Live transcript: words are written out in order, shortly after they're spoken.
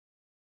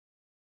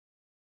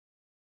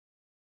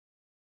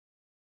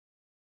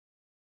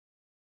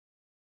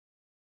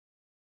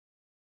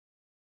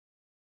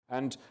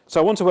And so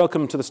I want to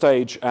welcome to the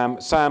stage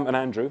Sam and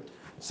Andrew.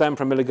 Sam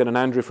from Milligan and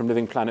Andrew from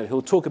Living Planet,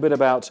 who'll talk a bit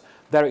about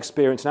their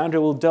experience. And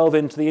Andrew will delve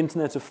into the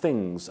Internet of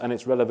Things and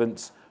its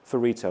relevance for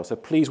retail. So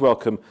please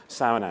welcome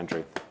Sam and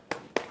Andrew.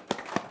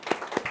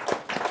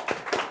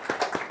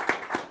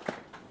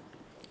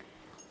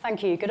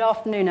 Thank you. Good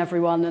afternoon,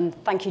 everyone, and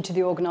thank you to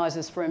the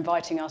organisers for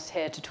inviting us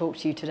here to talk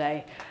to you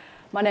today.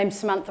 My name's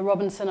Samantha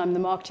Robinson. I'm the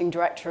Marketing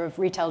Director of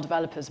Retail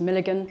Developers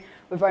Milligan.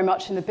 We're very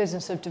much in the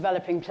business of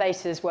developing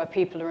places where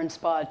people are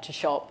inspired to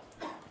shop.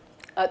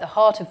 At the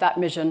heart of that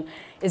mission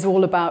is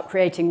all about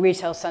creating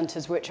retail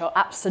centres which are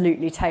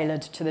absolutely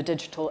tailored to the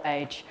digital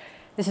age.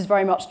 This is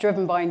very much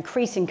driven by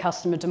increasing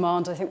customer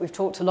demand. I think we've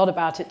talked a lot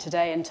about it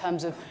today in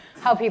terms of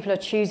how people are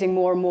choosing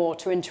more and more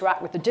to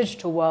interact with the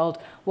digital world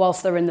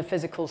whilst they're in the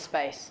physical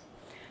space.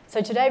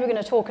 So today we're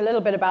going to talk a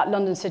little bit about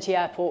London City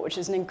Airport, which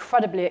is an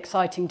incredibly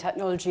exciting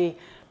technology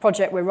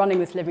project we're running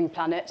with Living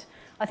Planet.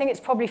 I think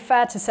it's probably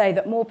fair to say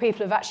that more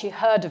people have actually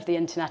heard of the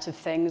Internet of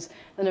Things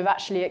than have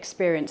actually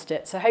experienced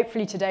it. So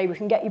hopefully today we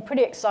can get you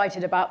pretty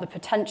excited about the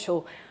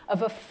potential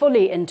of a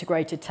fully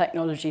integrated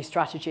technology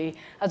strategy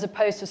as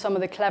opposed to some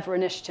of the clever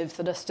initiatives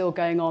that are still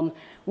going on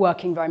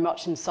working very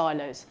much in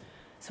silos.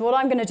 So what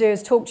I'm going to do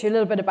is talk to you a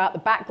little bit about the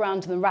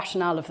background and the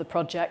rationale of the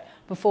project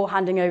before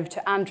handing over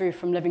to Andrew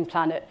from Living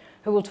Planet,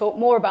 who will talk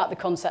more about the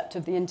concept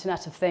of the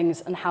Internet of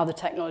Things and how the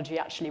technology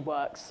actually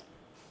works.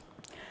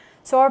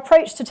 So our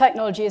approach to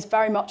technology is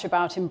very much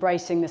about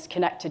embracing this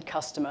connected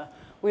customer.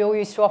 We all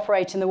used to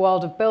operate in the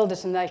world of build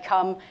it and they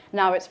come.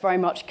 Now it's very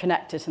much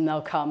connect it and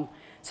they'll come.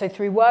 So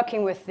through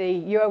working with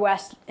the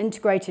UOS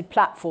integrated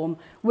platform,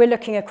 we're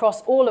looking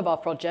across all of our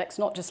projects,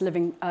 not just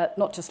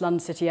London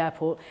City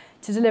Airport,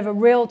 to deliver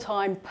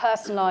real-time,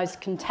 personalised,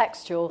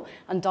 contextual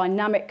and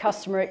dynamic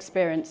customer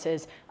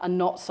experiences and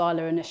not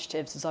silo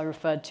initiatives, as I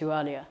referred to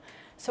earlier.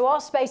 So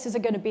our spaces are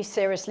going to be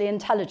seriously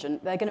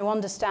intelligent. They're going to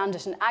understand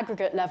at an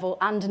aggregate level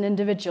and an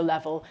individual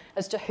level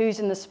as to who's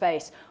in the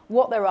space,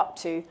 what they're up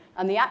to,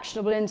 and the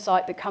actionable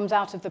insight that comes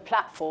out of the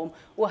platform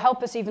will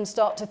help us even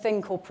start to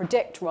think or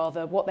predict,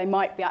 rather, what they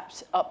might be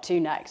up to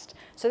next.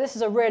 So this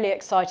is a really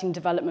exciting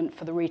development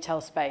for the retail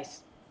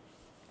space.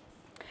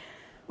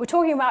 We're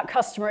talking about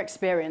customer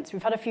experience.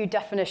 We've had a few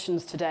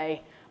definitions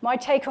today. My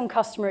take on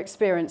customer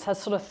experience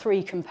has sort of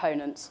three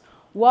components.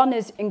 One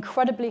is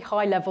incredibly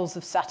high levels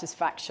of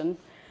satisfaction.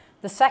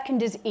 The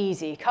second is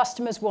easy.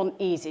 Customers want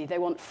easy. They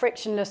want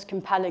frictionless,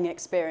 compelling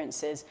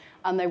experiences,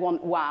 and they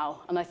want wow.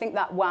 And I think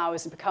that wow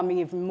is becoming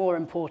even more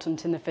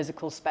important in the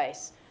physical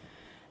space.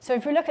 So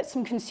if we look at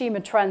some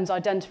consumer trends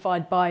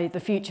identified by the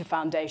Future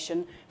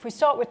Foundation, if we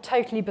start with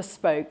totally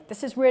bespoke,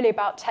 this is really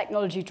about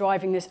technology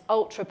driving this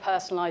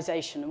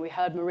ultra-personalization. And we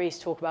heard Maurice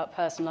talk about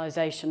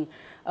personalization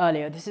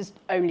earlier. This is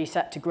only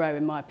set to grow,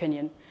 in my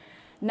opinion.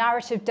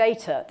 Narrative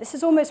data. This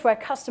is almost where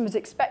customers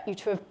expect you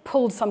to have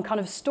pulled some kind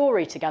of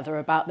story together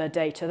about their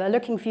data. They're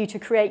looking for you to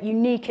create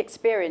unique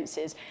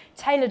experiences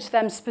tailored to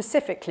them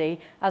specifically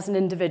as an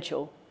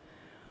individual.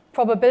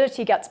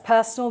 Probability gets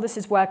personal. This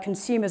is where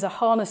consumers are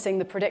harnessing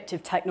the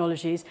predictive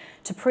technologies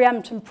to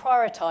preempt and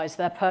prioritize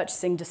their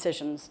purchasing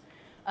decisions.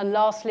 And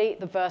lastly,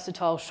 the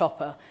versatile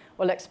shopper.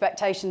 Well,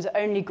 expectations are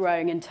only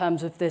growing in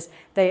terms of this.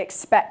 They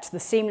expect the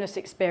seamless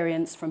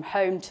experience from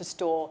home to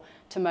store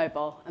to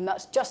mobile. And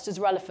that's just as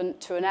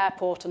relevant to an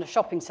airport and a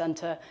shopping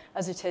centre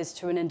as it is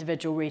to an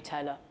individual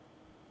retailer.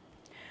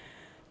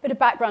 Bit of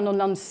background on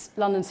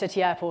London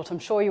City Airport. I'm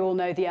sure you all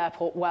know the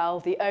airport well.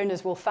 The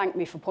owners will thank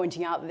me for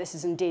pointing out that this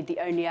is indeed the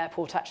only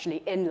airport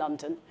actually in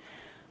London.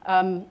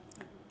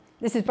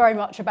 This is very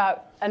much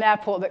about an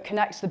airport that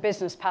connects the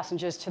business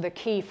passengers to the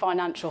key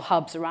financial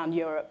hubs around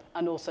Europe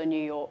and also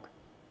New York.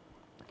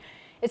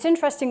 It's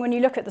interesting when you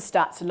look at the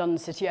stats of London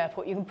City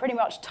Airport, you can pretty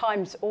much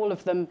times all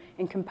of them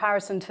in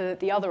comparison to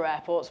the other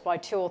airports by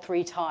 2 or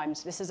 3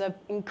 times. This is an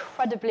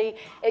incredibly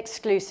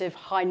exclusive,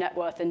 high net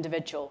worth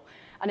individual.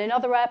 And in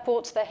other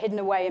airports, they're hidden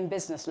away in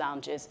business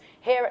lounges.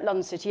 Here at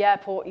London City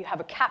Airport, you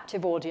have a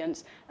captive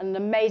audience and an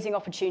amazing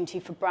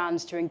opportunity for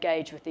brands to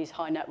engage with these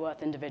high net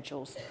worth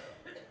individuals.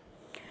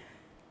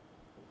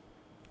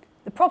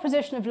 The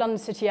proposition of London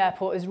City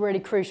Airport is really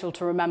crucial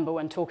to remember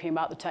when talking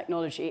about the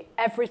technology.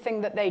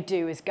 Everything that they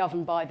do is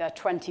governed by their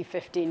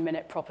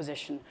 15-minute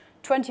proposition.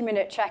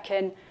 20-minute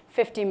check-in,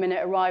 15-minute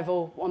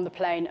arrival on the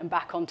plane and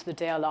back onto the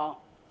DLR.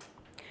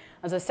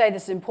 As I say,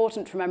 this is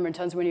important to remember in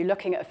terms of when you're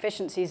looking at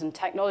efficiencies and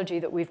technology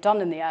that we've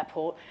done in the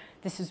airport.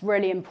 This is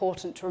really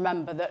important to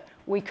remember that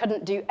we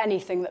couldn't do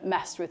anything that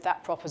messed with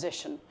that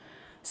proposition.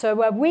 So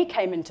where we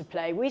came into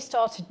play, we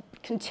started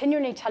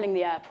continually telling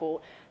the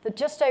airport that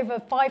just over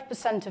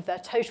 5% of their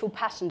total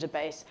passenger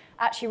base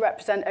actually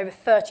represent over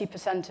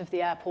 30% of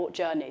the airport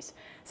journeys.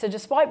 So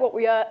despite what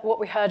we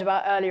heard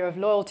about earlier of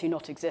loyalty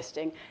not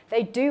existing,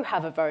 they do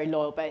have a very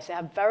loyal base. They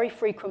have very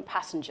frequent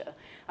passenger.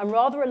 And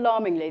rather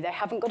alarmingly, they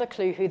haven't got a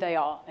clue who they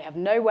are. They have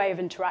no way of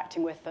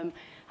interacting with them.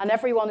 And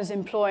everyone is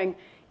employing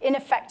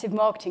ineffective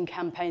marketing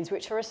campaigns,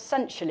 which are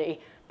essentially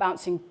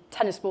bouncing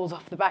tennis balls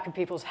off the back of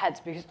people's heads,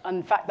 because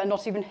in fact they're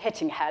not even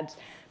hitting heads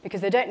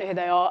because they don't know who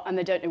they are and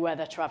they don't know where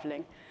they're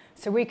traveling.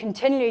 So we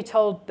continually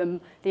told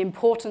them the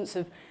importance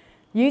of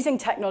using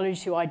technology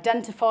to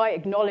identify,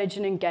 acknowledge,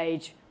 and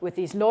engage with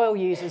these loyal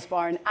users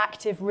via an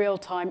active,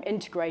 real-time,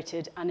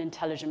 integrated, and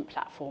intelligent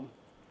platform.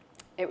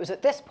 It was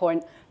at this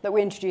point that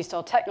we introduced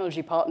our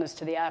technology partners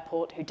to the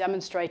airport, who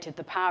demonstrated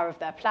the power of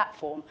their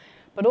platform,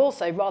 but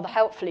also rather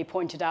helpfully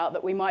pointed out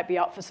that we might be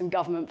up for some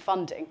government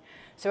funding.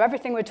 So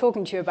everything we're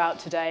talking to you about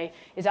today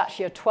is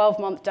actually a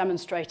 12-month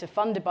demonstrator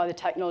funded by the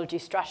Technology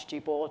Strategy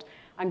Board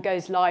and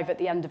goes live at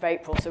the end of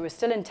April. So we're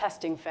still in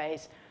testing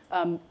phase,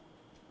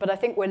 but I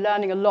think we're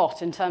learning a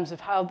lot in terms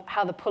of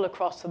how the pull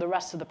across to the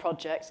rest of the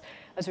projects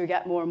as we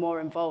get more and more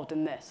involved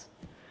in this.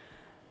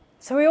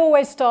 So we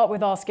always start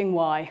with asking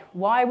why.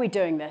 Why are we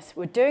doing this?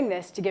 We're doing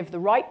this to give the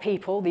right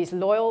people, these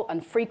loyal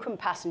and frequent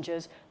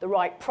passengers, the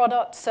right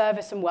product,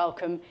 service, and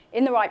welcome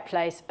in the right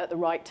place at the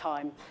right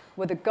time,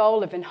 with the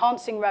goal of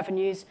enhancing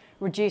revenues,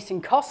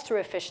 reducing costs through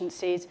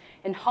efficiencies,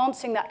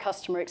 enhancing that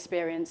customer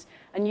experience,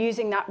 and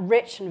using that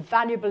rich and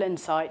valuable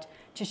insight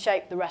to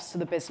shape the rest of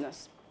the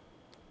business.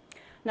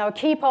 Now, a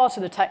key part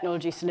of the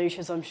technology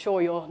solutions, I'm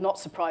sure you're not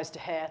surprised to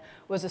hear,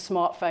 was a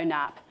smartphone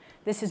app.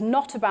 This is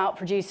not about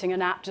producing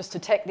an app just to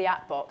tick the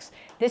app box.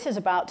 This is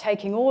about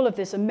taking all of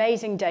this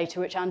amazing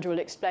data, which Andrew will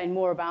explain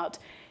more about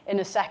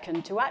in a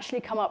second, to actually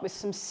come up with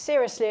some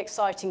seriously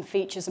exciting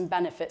features and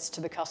benefits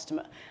to the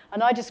customer.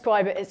 And I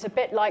describe it, it's a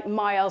bit like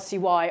my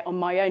LCY on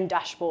my own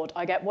dashboard.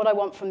 I get what I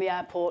want from the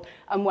airport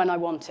and when I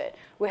want it.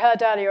 We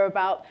heard earlier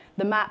about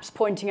the maps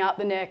pointing out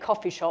the near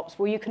coffee shops.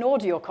 Well, you can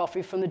order your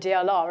coffee from the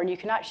DLR and you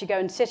can actually go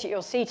and sit at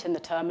your seat in the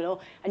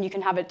terminal and you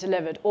can have it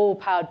delivered, all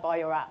powered by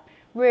your app.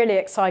 Really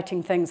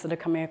exciting things that are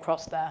coming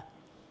across there.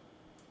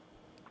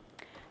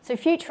 So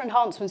future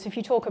enhancements, if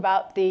you talk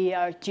about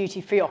the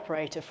duty-free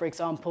operator, for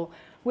example,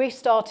 we're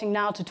starting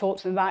now to talk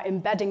to them about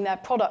embedding their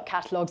product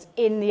catalogues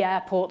in the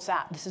airport's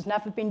app. This has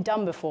never been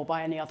done before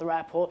by any other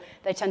airport.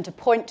 They tend to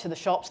point to the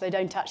shops. They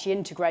don't actually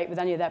integrate with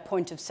any of their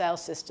point-of-sale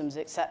systems,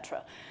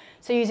 etc.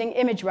 So using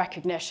image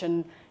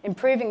recognition,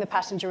 improving the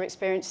passenger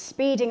experience,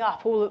 speeding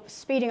up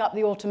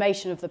the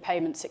automation of the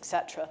payments,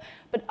 etc.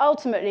 But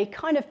ultimately,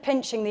 kind of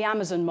pinching the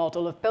Amazon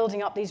model of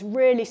building up these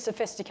really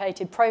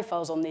sophisticated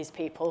profiles on these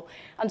people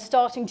and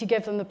starting to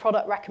give them the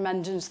product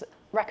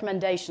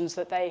recommendations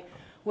that they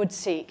would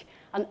seek.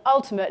 And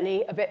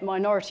ultimately, a bit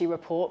Minority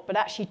Report, but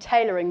actually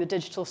tailoring the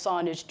digital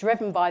signage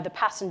driven by the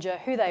passenger,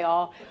 who they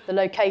are, the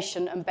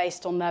location, and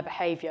based on their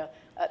behaviour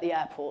at the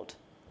airport.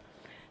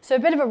 So a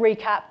bit of a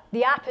recap,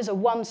 the app is a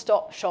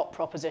one-stop shop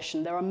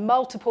proposition. There are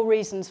multiple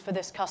reasons for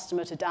this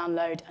customer to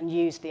download and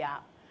use the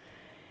app.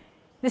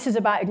 This is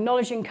about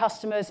acknowledging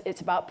customers.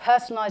 It's about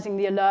personalising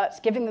the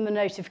alerts, giving them the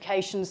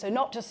notifications. So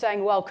not just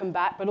saying welcome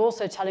back, but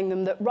also telling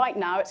them that right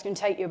now it's going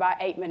to take you about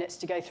 8 minutes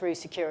to go through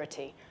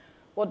security.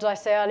 What did I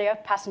say earlier?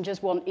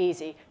 Passengers want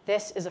easy.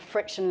 This is a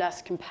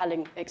frictionless,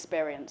 compelling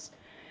experience.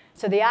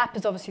 So the app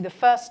is obviously the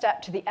first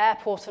step to the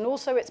airport and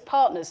also its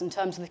partners in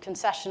terms of the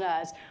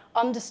concessionaires,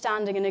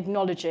 understanding and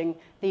acknowledging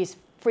these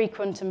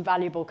frequent and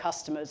valuable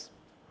customers.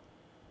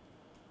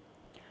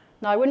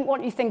 Now, I wouldn't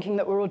want you thinking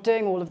that we're all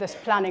doing all of this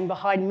planning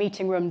behind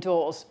meeting room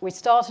doors. We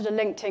started a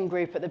LinkedIn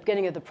group at the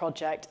beginning of the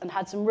project and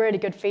had some really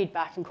good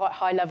feedback and quite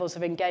high levels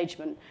of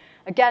engagement.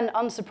 Again,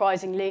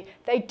 unsurprisingly,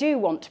 they do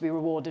want to be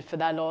rewarded for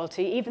their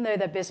loyalty, even though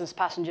they're business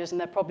passengers and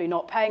they're probably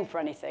not paying for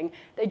anything.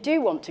 They do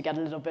want to get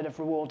a little bit of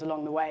reward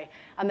along the way.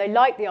 And they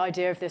like the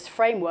idea of this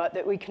framework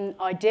that we can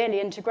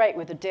ideally integrate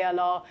with the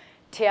DLR,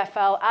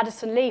 TfL,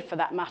 Addison Lee for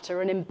that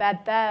matter, and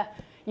embed their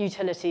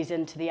utilities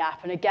into the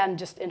app. And again,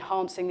 just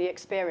enhancing the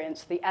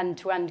experience, the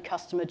end-to-end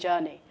customer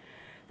journey.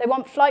 They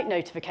want flight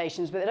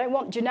notifications, but they don't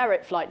want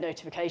generic flight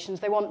notifications.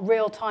 They want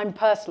real-time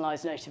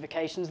personalized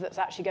notifications that's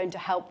actually going to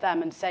help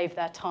them and save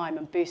their time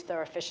and boost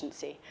their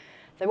efficiency.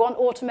 They want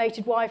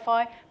automated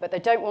Wi-Fi, but they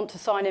don't want to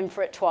sign in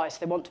for it twice.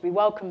 They want to be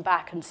welcomed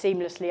back and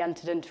seamlessly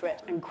entered into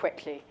it and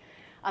quickly.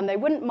 And they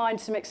wouldn't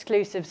mind some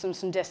exclusives and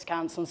some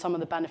discounts on some of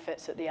the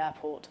benefits at the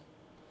airport.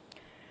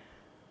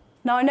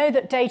 Now, I know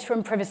that data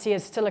and privacy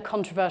is still a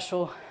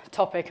controversial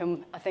topic,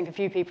 and I think a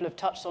few people have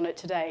touched on it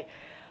today.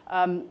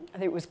 I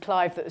think it was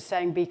Clive that was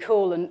saying, be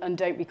cool and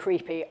don't be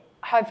creepy.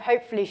 I've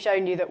hopefully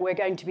shown you that we're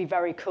going to be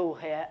very cool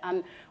here.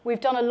 And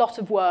we've done a lot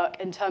of work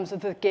in terms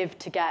of the give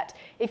to get.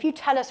 If you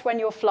tell us when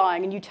you're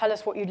flying and you tell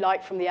us what you'd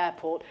like from the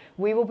airport,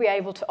 we will be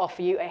able to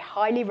offer you a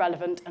highly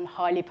relevant and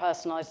highly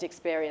personalized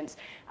experience.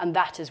 And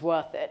that is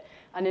worth it.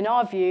 And in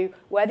our view,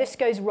 where this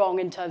goes wrong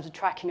in terms of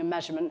tracking and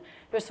measurement,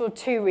 there's sort of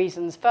two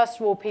reasons. First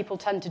of all, people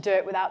tend to do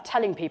it without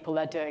telling people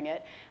they're doing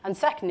it. And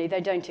secondly,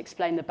 they don't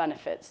explain the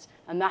benefits.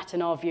 And that,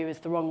 in our view, is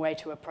the wrong way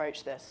to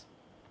approach this.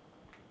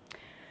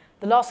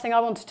 The last thing I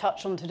want to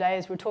touch on today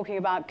is we're talking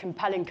about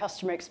compelling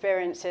customer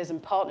experiences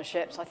and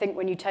partnerships. I think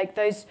when you take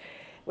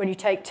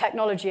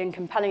technology and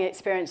compelling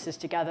experiences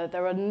together,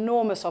 there are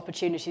enormous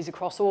opportunities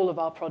across all of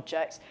our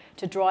projects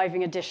to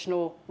driving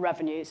additional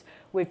revenues.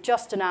 We've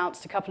just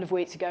announced a couple of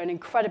weeks ago an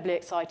incredibly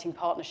exciting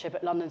partnership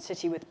at London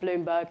City with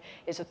Bloomberg.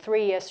 It's a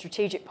 3-year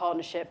strategic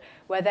partnership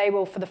where they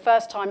will, for the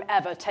first time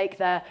ever, take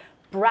their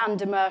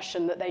brand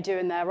immersion that they do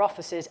in their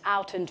offices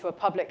out into a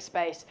public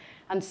space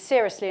and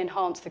seriously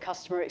enhance the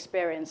customer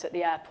experience at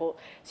the airport.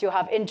 So you'll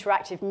have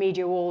interactive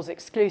media walls,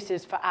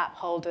 exclusives for app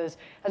holders,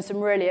 and some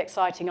really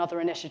exciting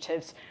other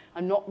initiatives.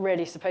 I'm not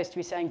really supposed to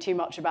be saying too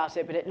much about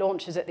it, but it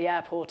launches at the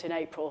airport in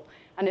April,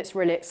 and it's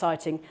really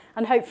exciting.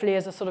 And hopefully,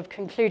 as a sort of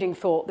concluding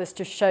thought, this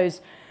just shows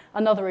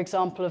another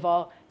example of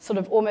our sort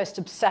of almost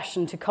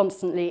obsession to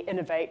constantly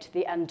innovate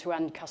the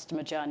end-to-end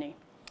customer journey.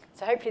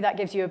 So hopefully that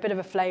gives you a bit of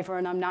a flavour,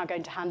 and I'm now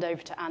going to hand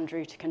over to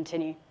Andrew to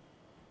continue.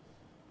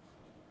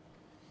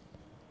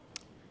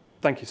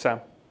 Thank you, Sam.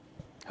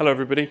 Hello,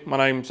 everybody. My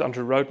name's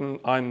Andrew Roden.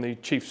 I'm the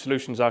Chief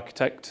Solutions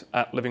Architect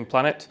at Living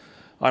Planet.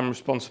 I'm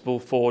responsible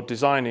for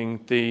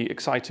designing the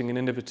exciting and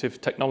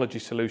innovative technology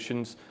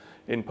solutions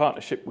in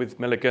partnership with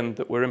Milligan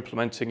that we're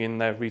implementing in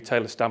their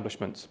retail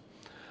establishments,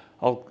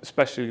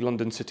 especially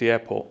London City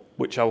Airport,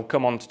 which I'll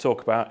come on to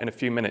talk about in a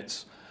few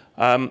minutes.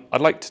 I'd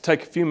like to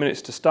take a few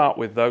minutes to start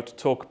with, though, to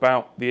talk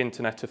about the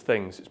Internet of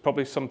Things. It's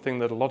probably something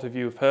that a lot of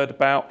you have heard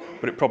about,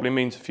 but it probably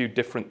means a few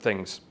different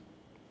things.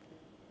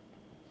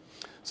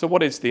 So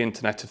what is the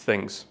Internet of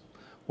Things?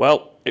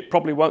 Well, it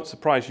probably won't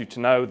surprise you to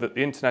know that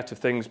the Internet of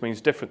Things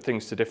means different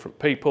things to different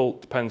people,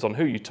 depends on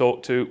who you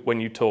talk to when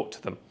you talk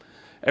to them.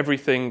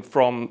 Everything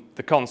from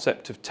the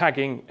concept of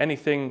tagging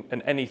anything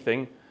and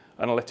anything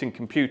and letting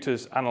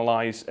computers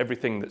analyse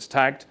everything that's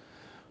tagged,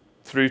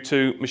 through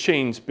to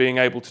machines being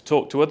able to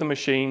talk to other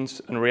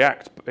machines and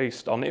react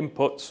based on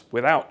inputs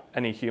without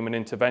any human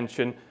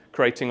intervention,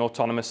 creating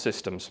autonomous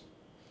systems.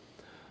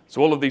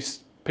 So all of these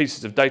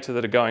pieces of data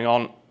that are going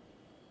on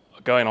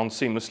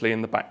seamlessly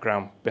in the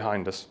background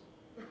behind us.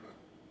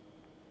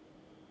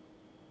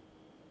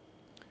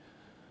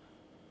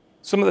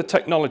 Some of the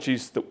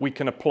technologies that we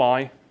can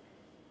apply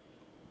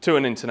to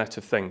an Internet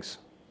of Things.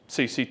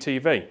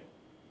 CCTV.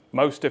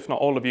 Most, if not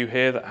all of you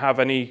here that have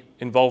any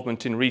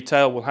involvement in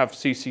retail will have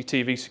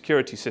CCTV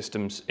security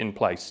systems in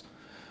place.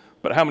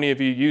 But how many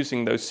of you are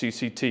using those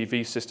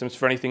CCTV systems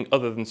for anything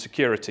other than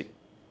security?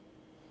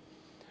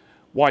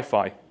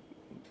 Wi-Fi.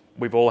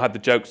 We've all had the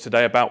jokes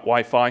today about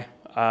Wi-Fi.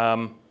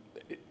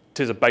 It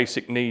is a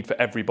basic need for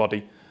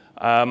everybody.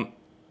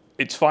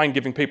 It's fine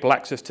giving people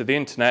access to the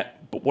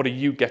internet, but what are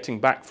you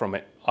getting back from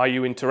it? Are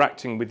you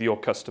interacting with your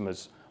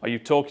customers? Are you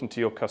talking to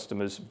your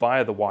customers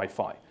via the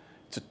Wi-Fi?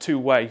 It's a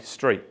two-way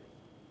street.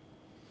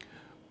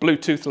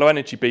 Bluetooth Low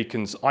Energy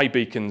beacons,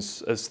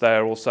 iBeacons as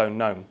they're also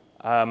known.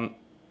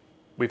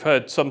 We've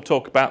heard some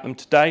talk about them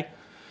today.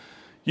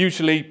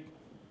 Usually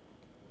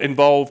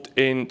involved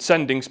in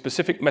sending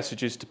specific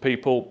messages to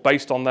people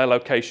based on their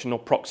location or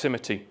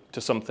proximity to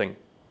something.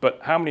 But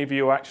how many of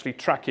you are actually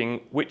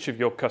tracking which of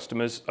your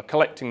customers are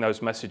collecting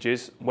those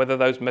messages, whether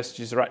those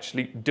messages are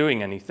actually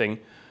doing anything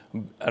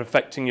and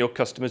affecting your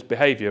customers'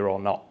 behaviour or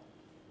not?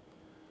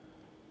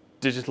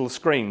 Digital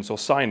screens or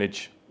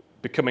signage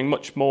becoming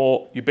much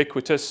more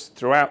ubiquitous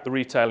throughout the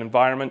retail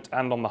environment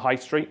and on the high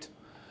street,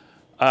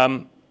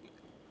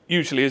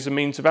 usually as a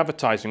means of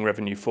advertising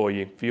revenue for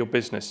you, for your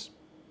business.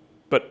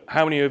 But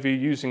how many of you are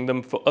using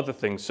them for other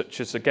things, such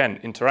as, again,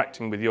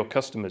 interacting with your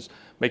customers,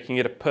 making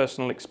it a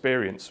personal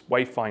experience,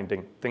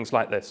 wayfinding, things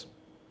like this?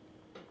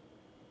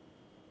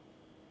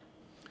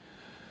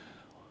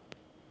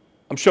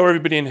 I'm sure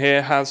everybody in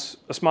here has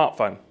a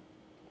smartphone.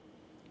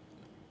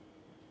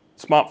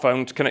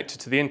 Smartphones connected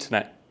to the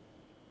internet.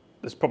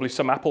 There's probably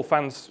some Apple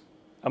fans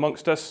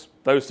amongst us,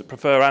 those that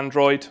prefer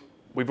Android.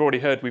 We've already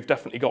heard we've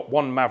definitely got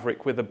one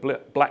Maverick with a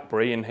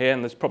BlackBerry in here,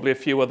 and there's probably a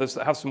few others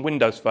that have some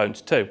Windows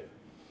phones too.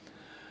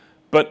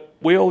 But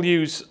we all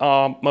use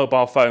our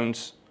mobile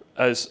phones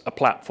as a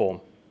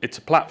platform. It's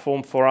a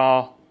platform for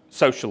our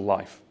social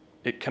life.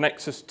 It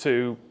connects us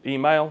to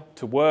email,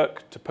 to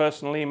work, to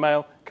personal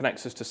email,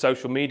 connects us to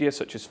social media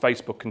such as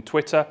Facebook and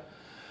Twitter,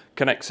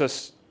 connects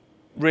us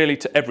really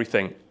to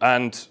everything.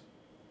 And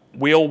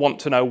we all want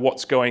to know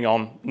what's going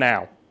on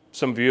now.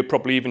 Some of you are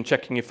probably even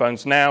checking your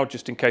phones now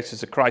just in case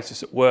there's a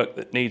crisis at work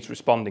that needs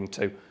responding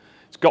to.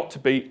 It's got to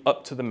be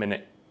up to the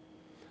minute.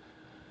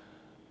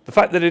 The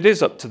fact that it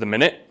is up to the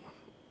minute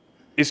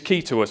is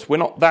key to us. We're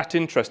not that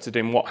interested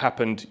in what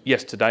happened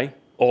yesterday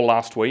or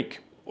last week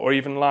or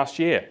even last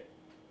year.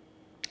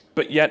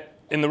 But yet,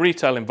 in the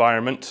retail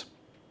environment,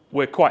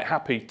 we're quite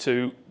happy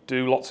to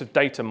do lots of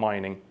data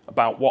mining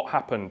about what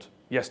happened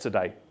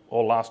yesterday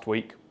or last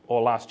week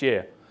or last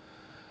year.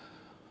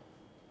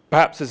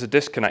 Perhaps there's a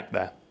disconnect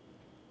there.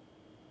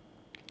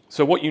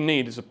 So what you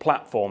need is a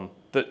platform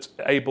that's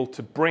able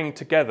to bring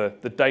together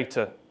the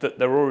data that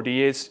there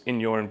already is in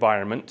your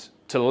environment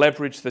to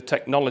leverage the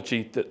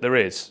technology that there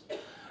is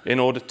in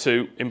order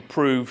to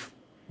improve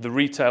the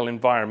retail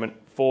environment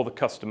for the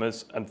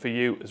customers and for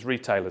you as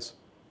retailers.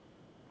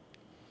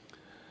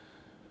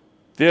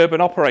 The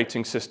Urban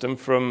Operating System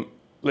from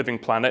Living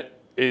Planet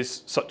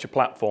is such a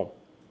platform.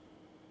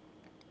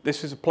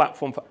 This is a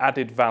platform for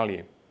added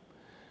value.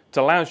 It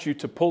allows you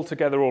to pull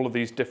together all of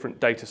these different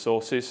data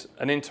sources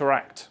and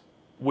interact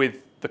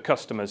with the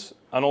customers,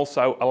 and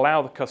also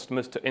allow the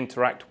customers to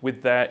interact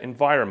with their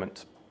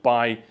environment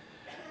by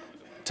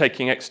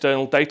taking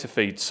external data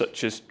feeds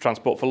such as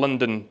Transport for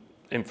London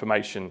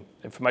information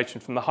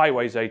from the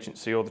highways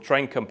agency or the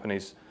train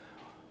companies,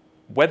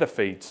 weather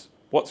feeds,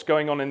 what's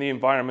going on in the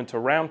environment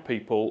around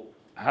people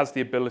has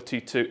the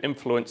ability to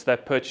influence their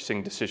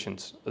purchasing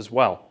decisions as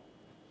well.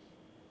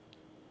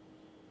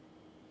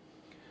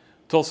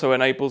 It also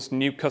enables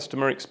new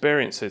customer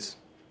experiences.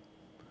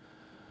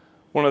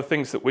 One of the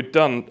things that we've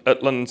done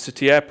at London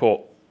City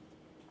Airport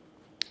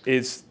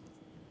is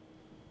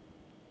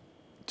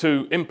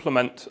to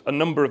implement a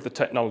number of the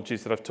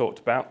technologies that I've talked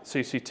about,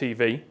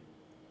 CCTV,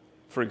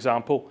 for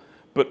example,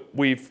 but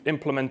we've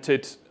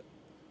implemented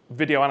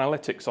video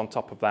analytics on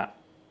top of that.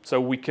 So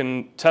we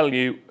can tell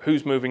you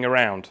who's moving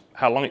around,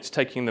 how long it's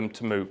taking them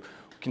to move.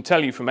 We can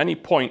tell you from any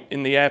point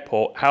in the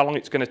airport how long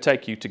it's going to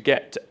take you to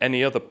get to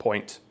any other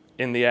point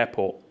in the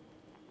airport.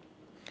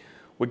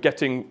 We're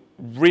getting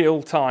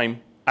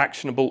real-time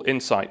actionable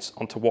insights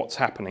onto what's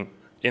happening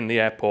in the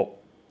airport.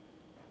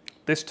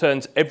 This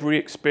turns every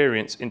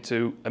experience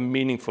into a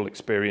meaningful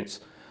experience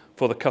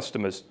for the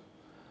customers,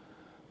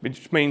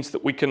 which means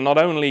that we can not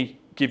only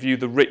give you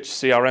the rich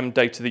CRM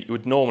data that you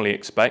would normally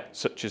expect,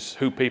 such as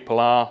who people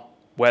are,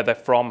 where they're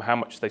from, how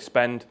much they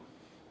spend,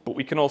 but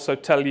we can also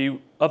tell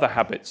you other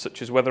habits,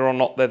 such as whether or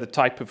not they're the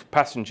type of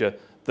passenger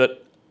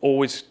that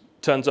always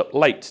turns up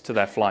late to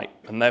their flight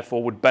and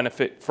therefore would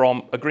benefit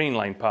from a green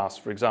lane pass,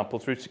 for example,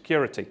 through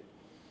security.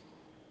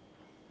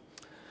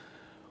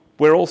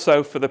 We're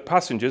also, for the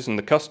passengers and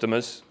the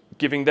customers,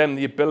 giving them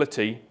the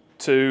ability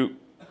to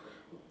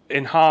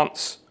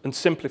enhance and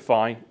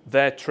simplify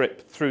their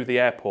trip through the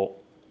airport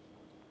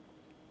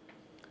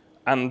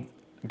and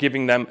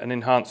giving them an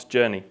enhanced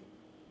journey.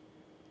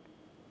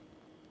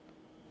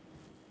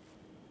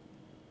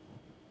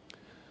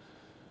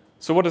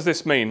 So what does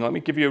this mean? Let me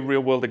give you a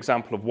real-world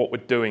example of what we're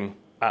doing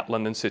at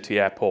London City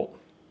Airport.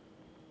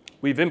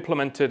 We've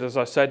implemented, as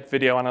I said,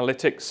 video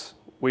analytics.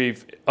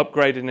 We've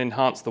upgraded and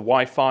enhanced the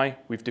Wi-Fi.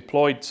 We've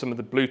deployed some of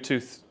the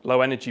Bluetooth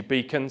low-energy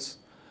beacons.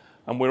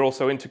 And we're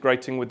also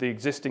integrating with the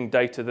existing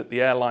data that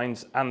the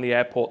airlines and the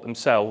airport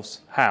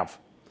themselves have.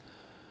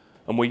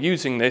 And we're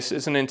using this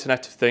as an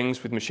Internet of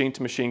Things with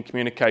machine-to-machine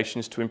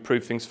communications to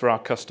improve things for our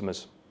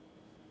customers.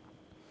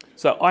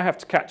 So I have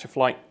to catch a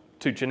flight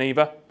to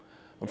Geneva.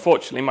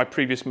 Unfortunately, my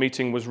previous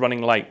meeting was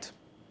running late,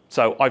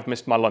 so I've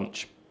missed my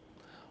lunch.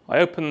 I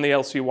open the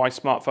LCY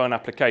smartphone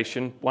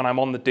application when I'm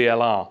on the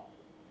DLR,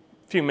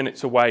 a few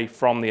minutes away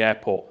from the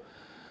airport.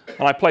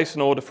 And I place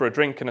an order for a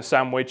drink and a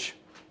sandwich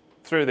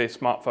through the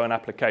smartphone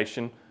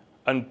application.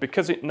 And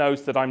because it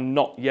knows that I'm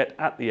not yet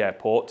at the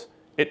airport,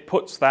 it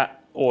puts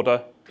that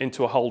order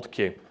into a hold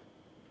queue.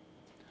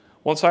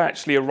 Once I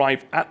actually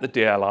arrive at the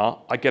DLR,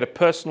 I get a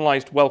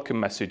personalized welcome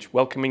message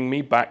welcoming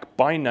me back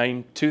by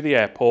name to the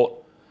airport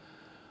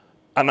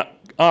and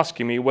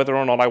asking me whether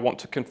or not I want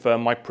to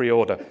confirm my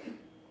pre-order.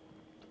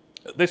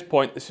 At this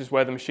point, this is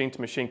where the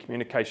machine-to-machine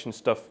communication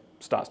stuff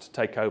starts to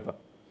take over.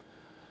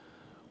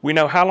 We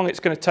know how long it's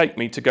going to take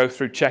me to go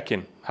through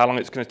check-in, how long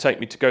it's going to take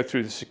me to go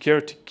through the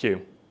security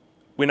queue.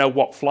 We know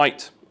what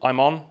flight I'm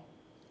on,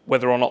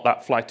 whether or not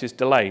that flight is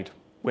delayed.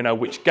 We know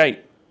which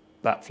gate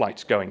that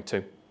flight's going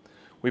to.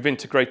 We've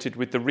integrated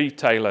with the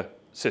retailer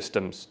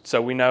systems,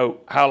 so we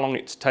know how long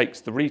it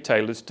takes the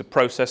retailers to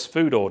process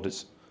food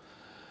orders.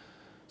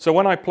 So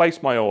when I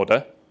place my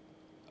order,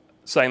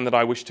 saying that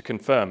I wish to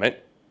confirm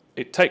it,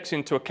 it takes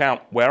into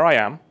account where I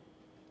am,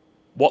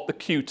 what the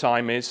queue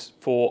time is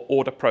for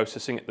order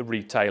processing at the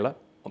retailer,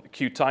 what the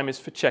queue time is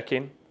for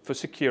check-in, for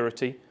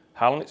security,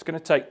 how long it's going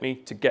to take me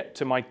to get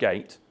to my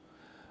gate,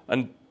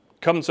 and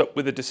comes up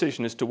with a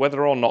decision as to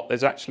whether or not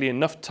there's actually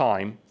enough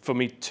time for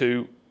me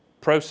to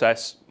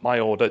process my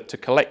order, to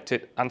collect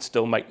it, and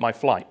still make my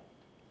flight.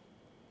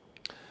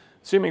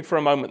 Assuming for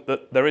a moment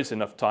that there is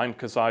enough time,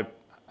 because I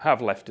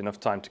have left enough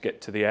time to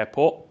get to the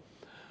airport,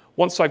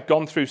 once I've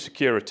gone through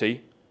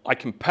security, I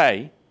can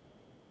pay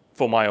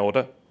for my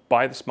order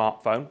by the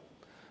smartphone.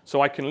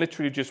 So I can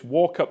literally just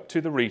walk up to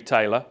the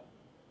retailer,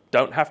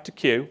 don't have to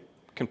queue,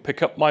 can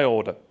pick up my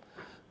order.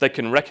 They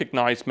can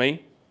recognize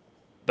me,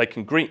 they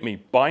can greet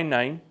me by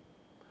name,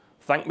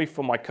 thank me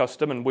for my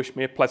custom and wish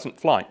me a pleasant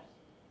flight.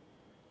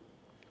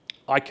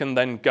 I can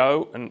then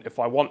go and if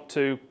I want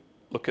to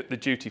look at the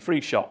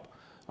duty-free shop,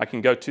 I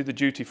can go to the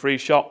duty-free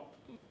shop,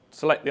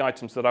 select the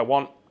items that I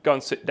want, go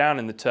and sit down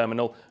in the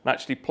terminal and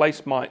actually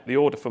place the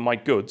order for my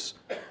goods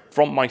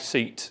from my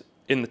seat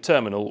in the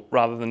terminal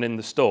rather than in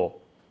the store.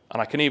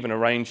 And I can even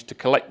arrange to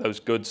collect those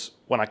goods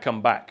when I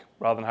come back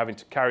rather than having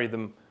to carry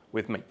them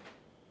with me.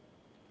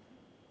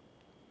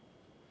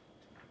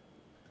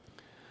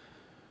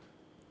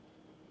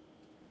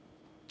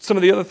 Some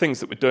of the other things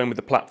that we're doing with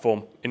the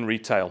platform in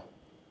retail,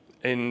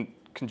 in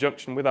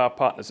conjunction with our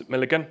partners at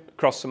Milligan,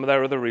 across some of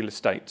their other real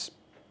estates.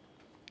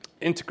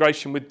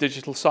 Integration with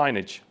digital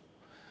signage.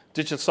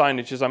 Digital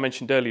signage, as I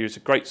mentioned earlier, is a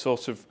great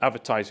source of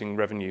advertising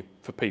revenue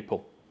for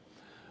people.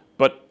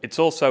 But it's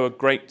also a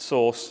great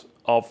source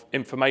of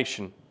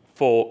information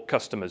for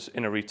customers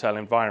in a retail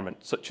environment,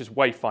 such as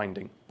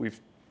wayfinding. We've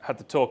had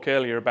the talk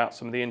earlier about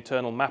some of the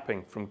internal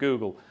mapping from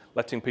Google,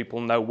 letting people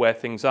know where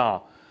things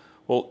are.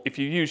 Well, if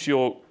you use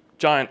your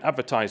giant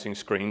advertising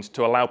screens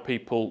to allow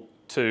people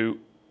to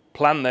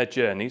plan their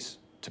journeys,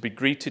 to be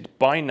greeted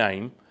by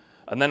name,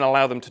 and then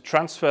allow them to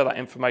transfer that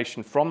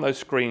information from those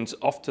screens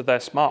off to their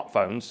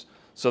smartphones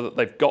so that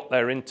they've got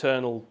their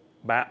internal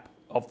map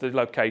of the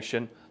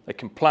location, they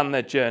can plan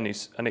their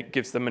journeys, and it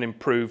gives them an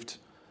improved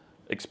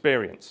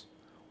experience.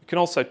 You can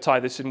also tie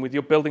this in with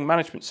your building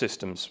management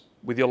systems,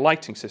 with your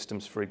lighting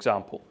systems, for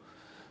example.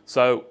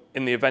 So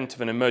in the event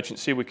of an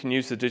emergency, we can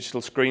use the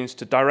digital screens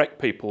to direct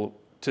people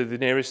to the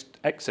nearest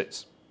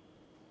exits.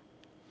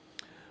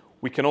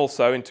 We can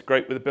also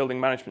integrate with the building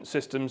management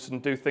systems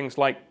and do things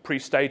like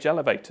pre-stage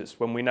elevators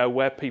when we know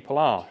where people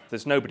are.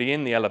 There's nobody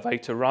in the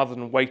elevator. Rather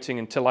than waiting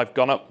until I've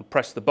gone up and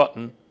pressed the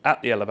button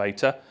at the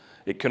elevator,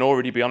 it can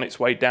already be on its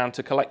way down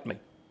to collect me.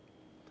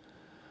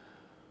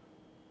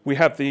 We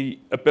have the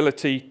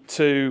ability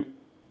to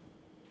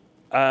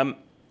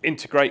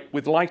integrate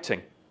with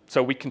lighting.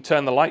 So we can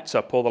turn the lights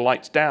up or the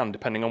lights down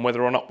depending on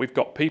whether or not we've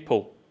got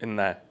people in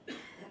there.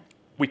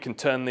 We can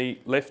turn the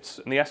lifts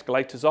and the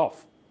escalators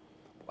off.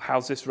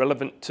 How's this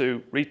relevant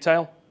to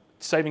retail?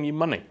 It's saving you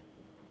money.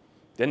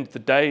 At the end of the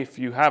day, if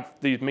you have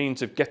the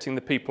means of getting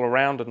the people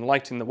around and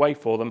lighting the way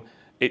for them,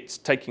 it's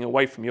taking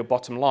away from your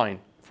bottom line.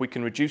 If we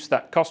can reduce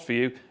that cost for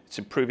you, it's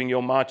improving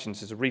your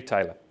margins as a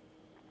retailer.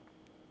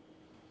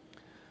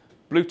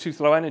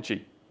 Bluetooth Low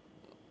Energy.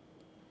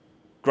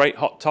 Great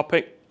hot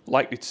topic,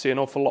 likely to see an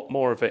awful lot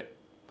more of it.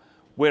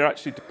 We're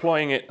actually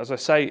deploying it, as I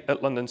say,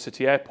 at London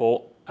City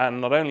Airport, and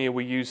not only are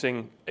we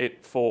using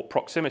it for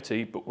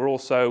proximity, but we're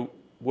also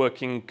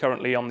working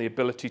currently on the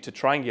ability to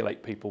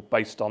triangulate people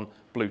based on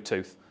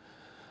Bluetooth.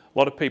 A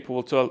lot of people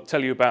will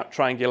tell you about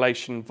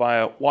triangulation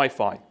via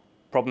Wi-Fi.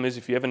 Problem is,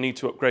 if you ever need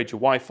to upgrade your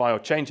Wi-Fi or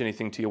change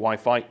anything to your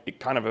Wi-Fi, it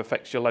kind of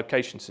affects your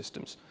location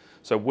systems.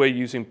 So we're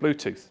using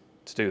Bluetooth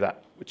to do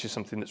that, which is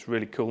something that's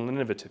really cool and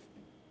innovative.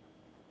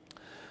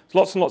 There's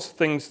lots and lots of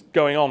things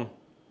going on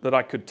that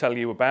I could tell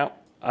you about.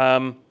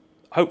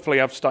 Hopefully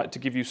I've started to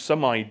give you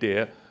some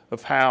idea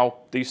of how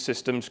these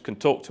systems can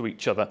talk to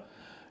each other.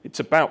 It's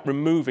about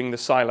removing the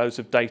silos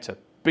of data.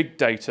 Big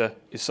data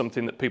is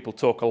something that people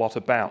talk a lot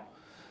about.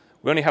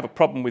 We only have a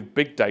problem with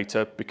big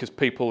data because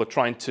people are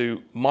trying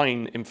to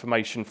mine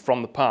information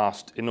from the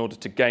past in order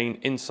to gain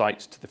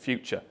insights to the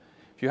future.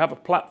 If you have a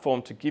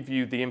platform to give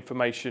you the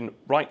information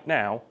right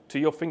now to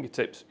your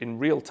fingertips in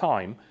real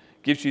time,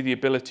 it gives you the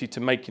ability to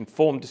make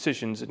informed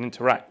decisions and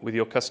interact with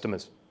your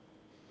customers.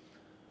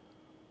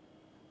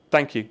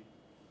 Thank you.